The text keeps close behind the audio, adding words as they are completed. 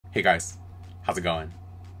Hey guys, how's it going?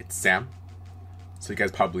 It's Sam. So you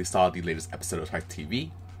guys probably saw the latest episode of Type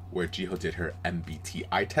TV where Jihyo did her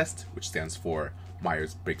MBTI test, which stands for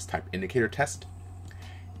Myers-Briggs Type Indicator Test.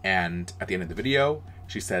 And at the end of the video,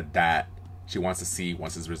 she said that she wants to see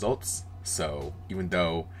Once's results. So even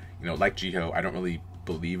though, like Jihyo, I don't really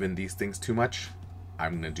believe in these things too much,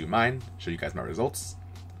 I'm going to do mine, show you guys my results.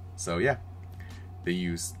 So yeah, they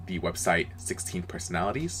use the website 16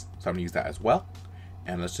 Personalities, so I'm going to use that as well.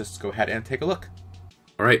 And let's just go ahead and take a look.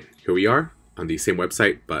 All right, here we are on the same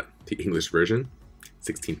website, but the English version,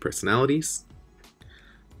 16 Personalities.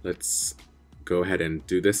 Let's go ahead and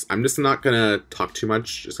do this. I'm just not gonna talk too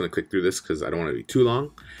much, just gonna click through this because I don't want to be too long.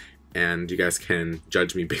 And you guys can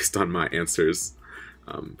judge me based on my answers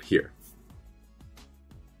here.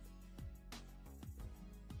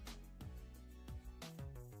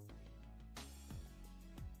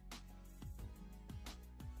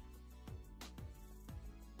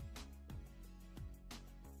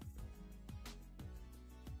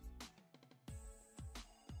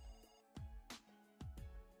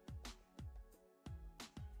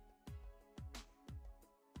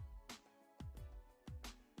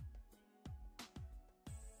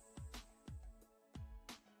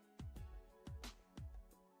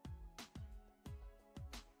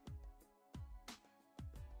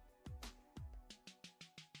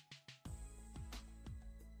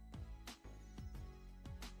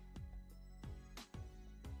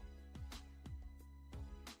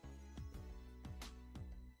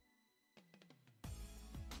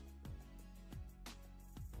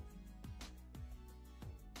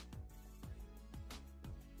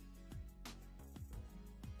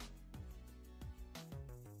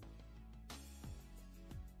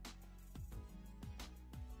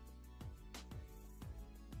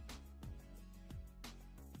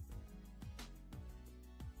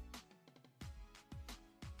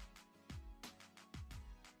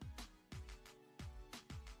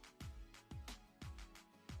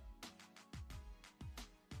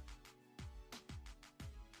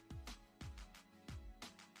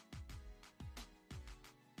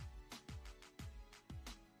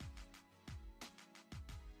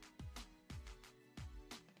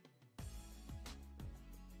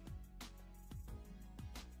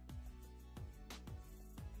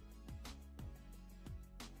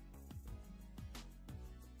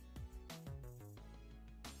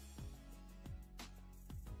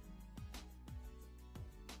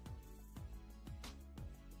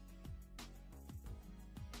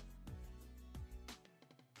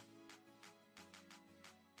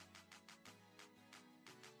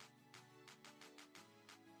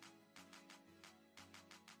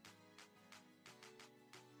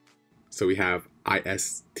 So we have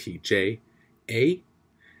ISTJ A,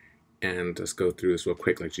 and let's go through this real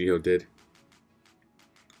quick like Jihyo did.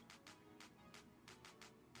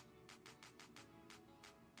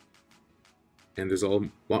 And there's a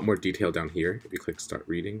lot more detail down here if you click start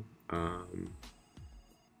reading. No,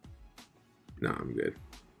 I'm good.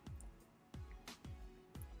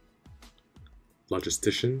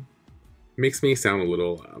 Logistician makes me sound a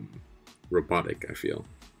little robotic, I feel.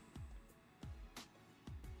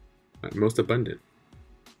 Most abundant.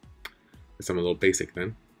 Guess I'm a little basic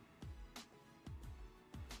then.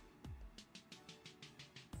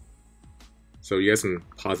 So you guys can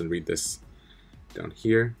pause and read this down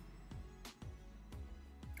here.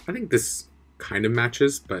 I think this kind of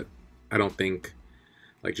matches, but I don't think,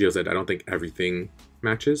 like Jihyo said, I don't think everything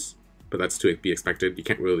matches, but that's to be expected. You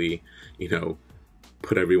can't really,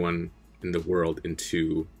 put everyone in the world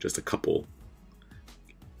into just a couple.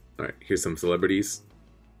 All right, here's some celebrities.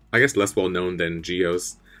 I guess less well known than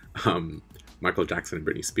Jihyo's, Michael Jackson and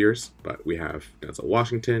Britney Spears, but we have Denzel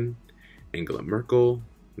Washington, Angela Merkel,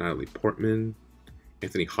 Natalie Portman,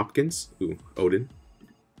 Anthony Hopkins, Odin,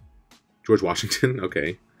 George Washington,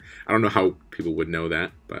 okay. I don't know how people would know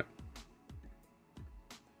that, but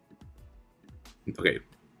okay.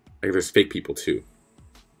 Like there's fake people too.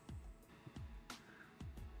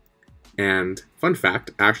 And fun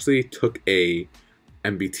fact, I actually took a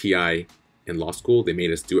MBTI in law school. They made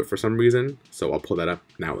us do it for some reason, so I'll pull that up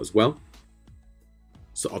now as well.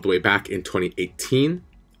 So all the way back in 2018,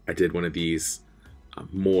 I did one of these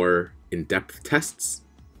more in-depth tests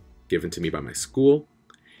given to me by my school,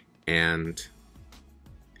 and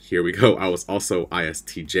here we go. I was also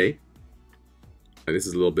ISTJ, and this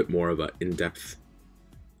is a little bit more of an in-depth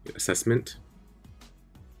assessment.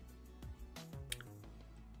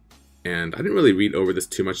 And I didn't really read over this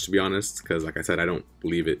too much, to be honest, because like I said, I don't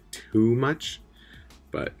believe it too much.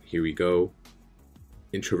 But here we go.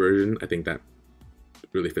 Introversion, I think that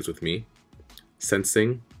really fits with me.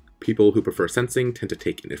 Sensing, People who prefer sensing tend to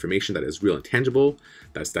take in information that is real and tangible.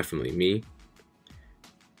 That's definitely me.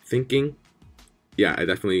 Thinking, yeah, I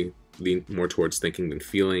definitely lean more towards thinking than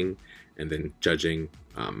feeling, and then judging.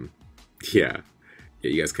 Yeah,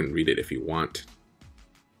 you guys can read it if you want.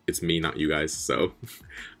 It's me, not you guys, so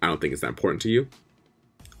I don't think it's that important to you.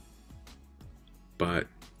 But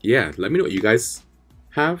yeah, let me know what you guys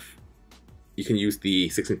have. You can use the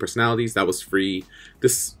 16 personalities. That was free.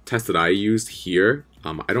 This test that I used here,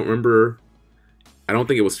 I don't remember. I don't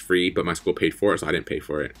think it was free, but my school paid for it, so I didn't pay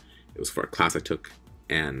for it. It was for a class I took,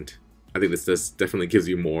 and I think this definitely gives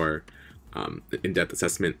you more in-depth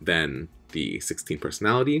assessment than the 16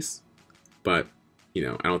 personalities. But, you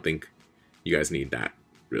know, I don't think you guys need that,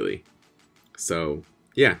 really. So,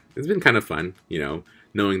 yeah, it's been kind of fun, you know,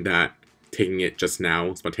 knowing that taking it just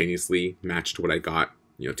now spontaneously matched what I got,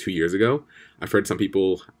 you know, 2 years ago. I've heard some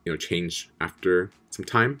people, you know, change after some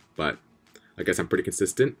time, but I guess I'm pretty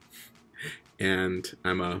consistent, and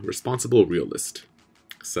I'm a responsible realist.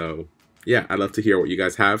 So, yeah, I'd love to hear what you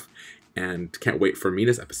guys have, and can't wait for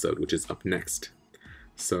Mina's episode, which is up next.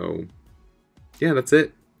 So, yeah, that's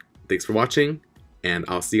it. Thanks for watching, and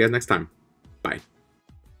I'll see you guys next time. Bye.